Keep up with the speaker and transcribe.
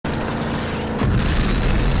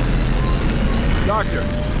Doctor,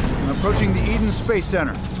 I'm approaching the Eden Space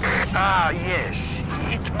Center. Ah, yes.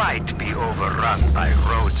 It might be overrun by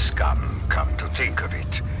road scum, come to think of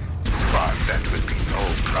it. But that will be no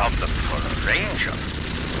problem for a ranger.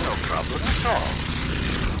 No problem at all.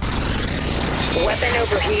 Weapon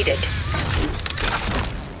overheated.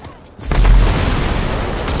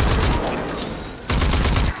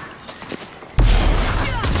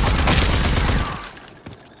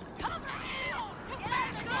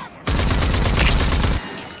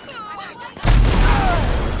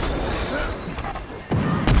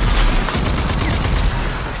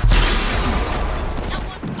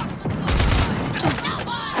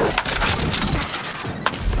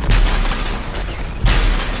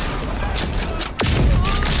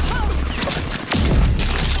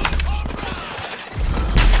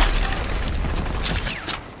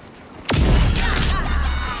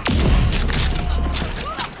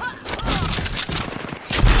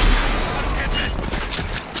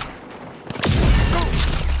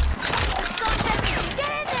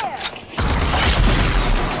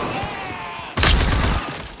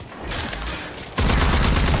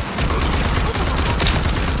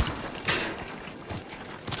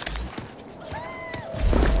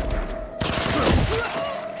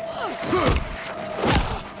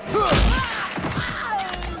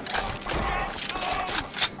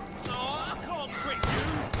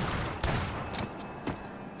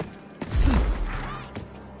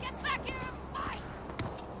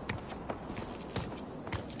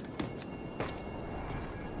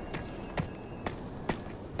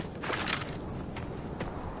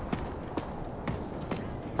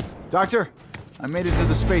 Doctor, I made it to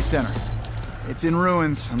the Space Center. It's in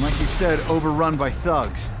ruins, and like you said, overrun by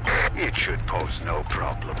thugs. It should pose no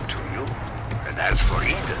problem to you. And as for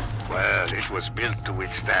Eden, well, it was built to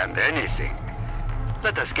withstand anything.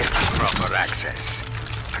 Let us get you proper access.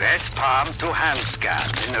 Press palm to hand scan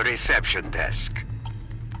in the reception desk.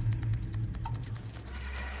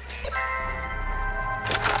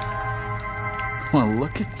 Well,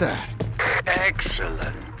 look at that.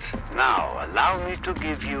 Excellent. Now, allow me to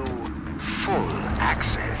give you full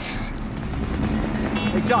access.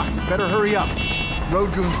 Hey, Doc, better hurry up.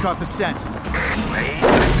 Road goons caught the scent. Wait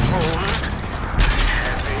and hold.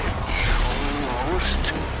 Have it. Almost.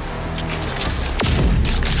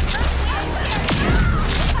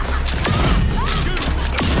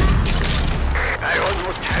 I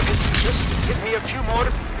almost have it. Just give me a few more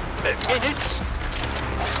minutes.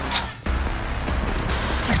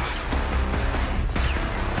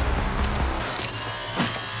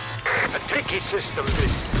 Tricky system,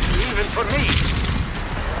 this, even for me.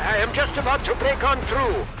 I am just about to break on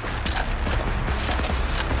through.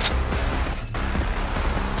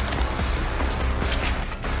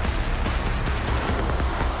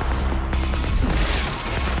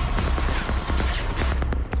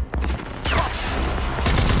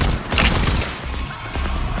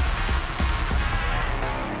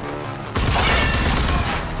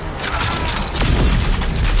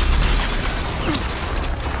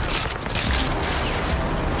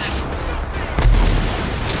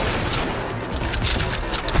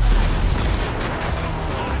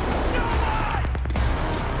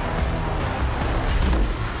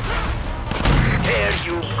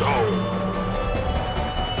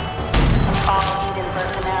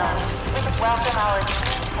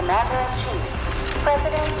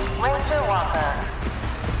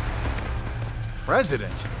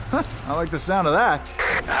 President? Huh, I like the sound of that.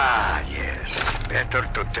 Ah, yes. Better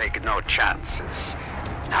to take no chances.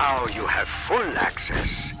 Now you have full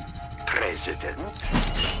access, President.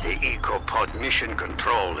 The EcoPod mission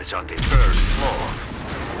control is on the 3rd floor.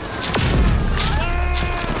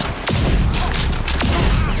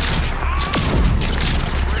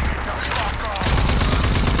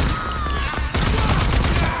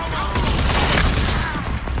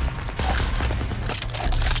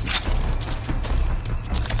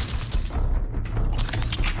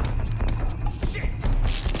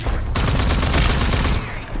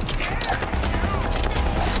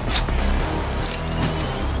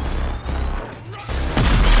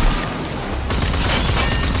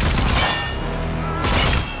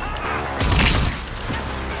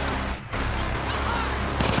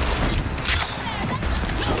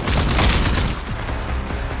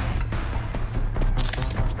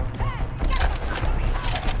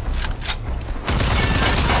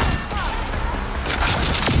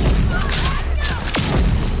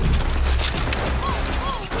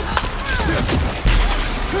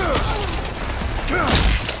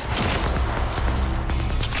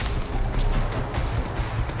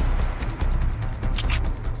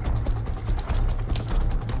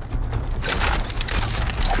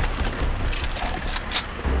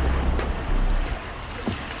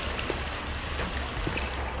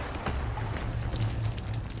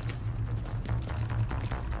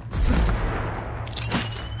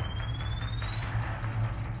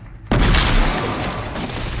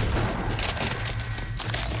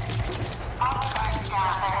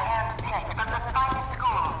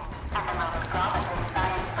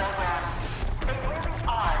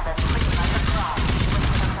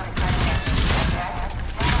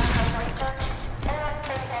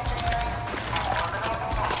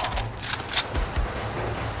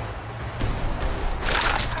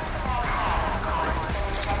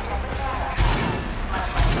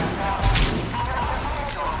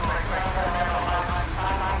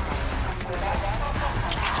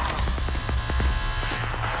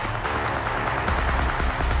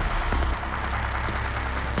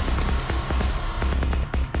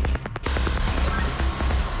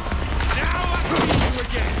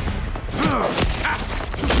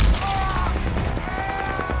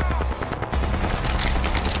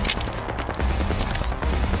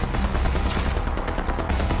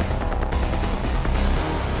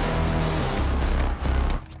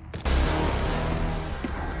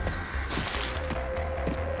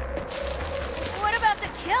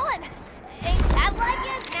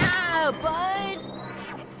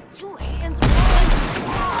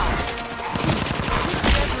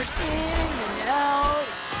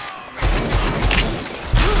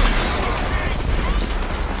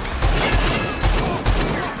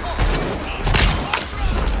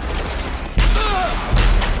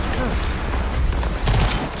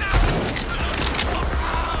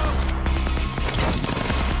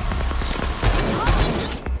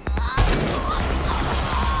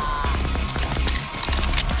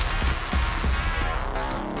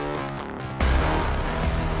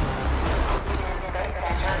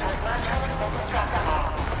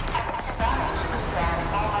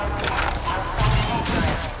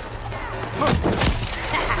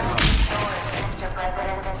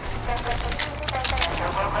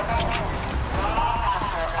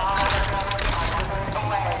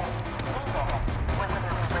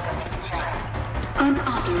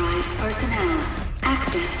 personnel.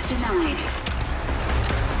 Access denied.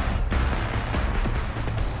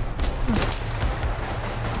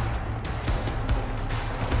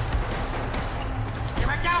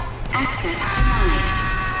 Access denied.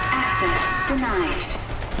 Access denied.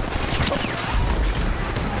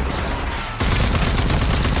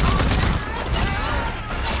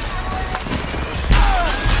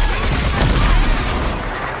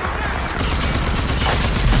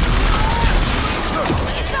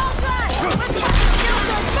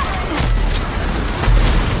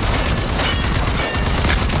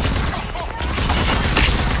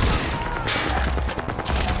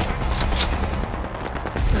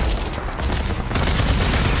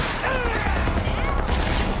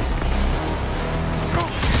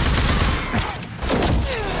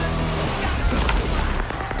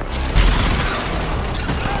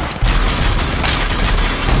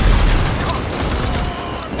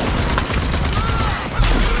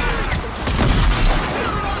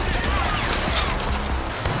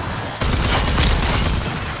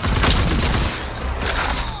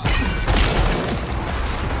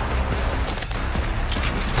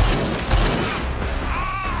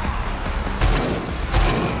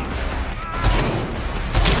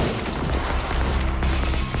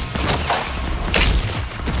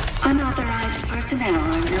 Unauthorized personnel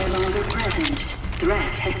are no longer present.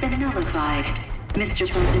 Threat has been nullified. Mr.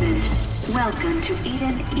 President, welcome to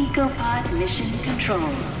Eden EcoPod Mission Control.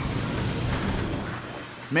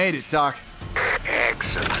 Made it, Doc.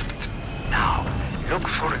 Excellent. Now, look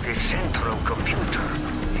for the central computer.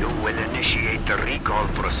 You will initiate the recall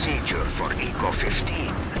procedure for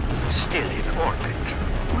Eco-15. Still in orbit.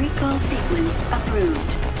 Recall sequence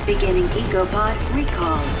approved. Beginning EcoPod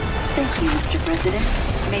recall. Thank you, Mr. President.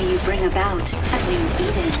 May you bring about a new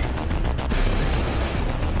Eden.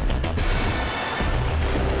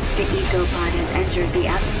 The EcoPod has entered the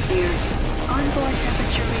atmosphere. Onboard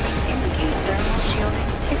temperature readings indicate thermal shielding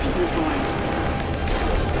is uniform.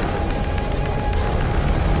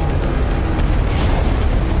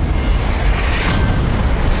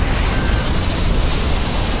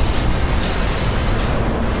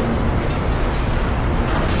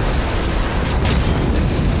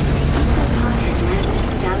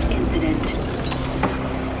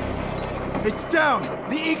 It's down!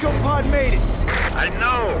 The EcoPod made it! I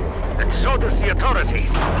know! And so does the Authority.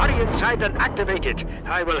 Hurry inside and activate it.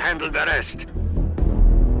 I will handle the rest.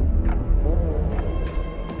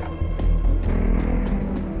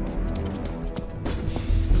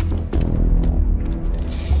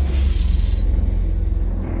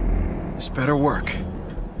 This better work.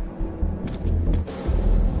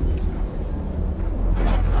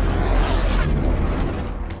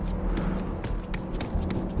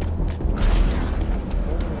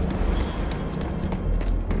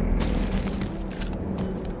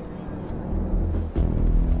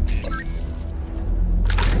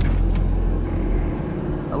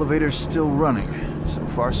 Elevator's still running. So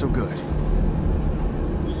far, so good.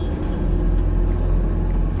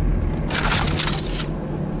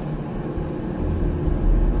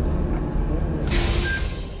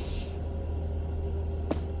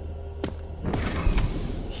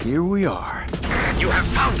 Here we are. You have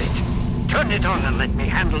found it. Turn it on and let me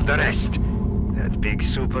handle the rest. That big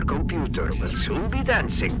supercomputer will soon be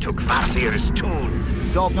dancing to Kvasir's tune.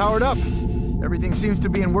 It's all powered up. Everything seems to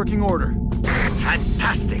be in working order.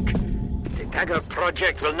 Fantastic. The Dagger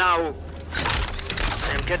project will now...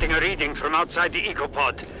 I am getting a reading from outside the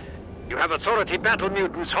EcoPod. You have Authority battle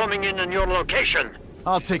mutants homing in on your location.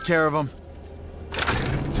 I'll take care of them.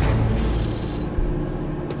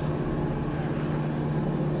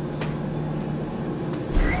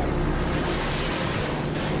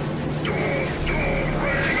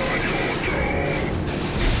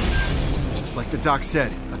 Just like the doc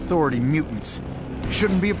said, Authority mutants.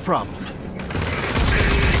 Shouldn't be a problem.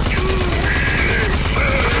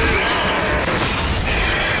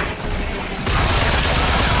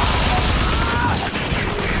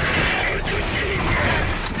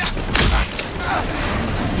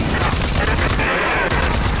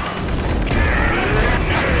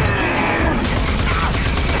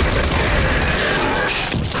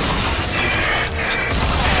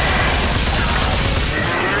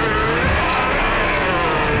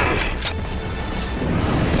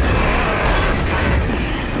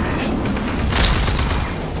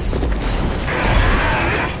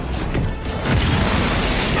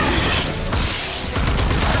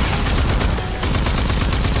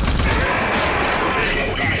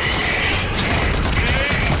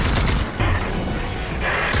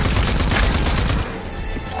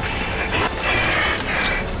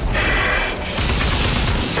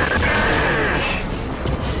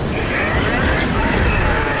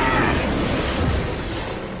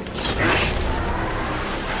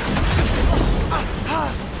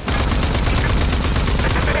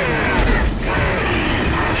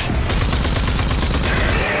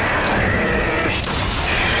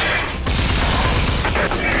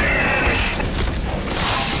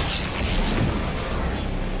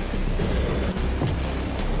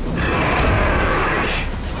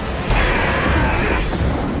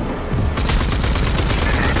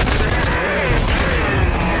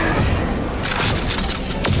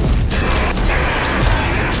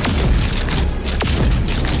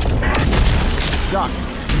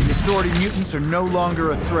 The Authority mutants are no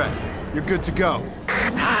longer a threat. You're good to go.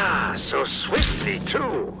 Ah, so swiftly,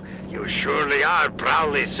 too. You surely are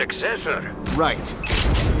Prowley's successor. Right.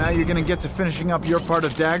 So now you're gonna get to finishing up your part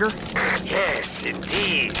of Dagger? Yes,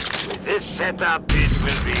 indeed. With this setup, it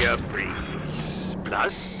will be a breeze.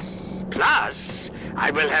 Plus,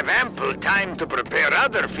 I will have ample time to prepare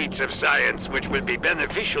other feats of science which will be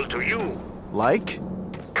beneficial to you. Like?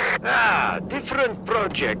 Different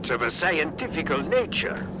projects of a scientifical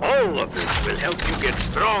nature. All of this will help you get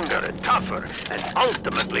stronger and tougher, and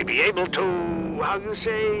ultimately be able to, how you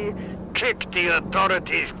say, kick the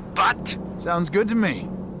Authority's butt. Sounds good to me.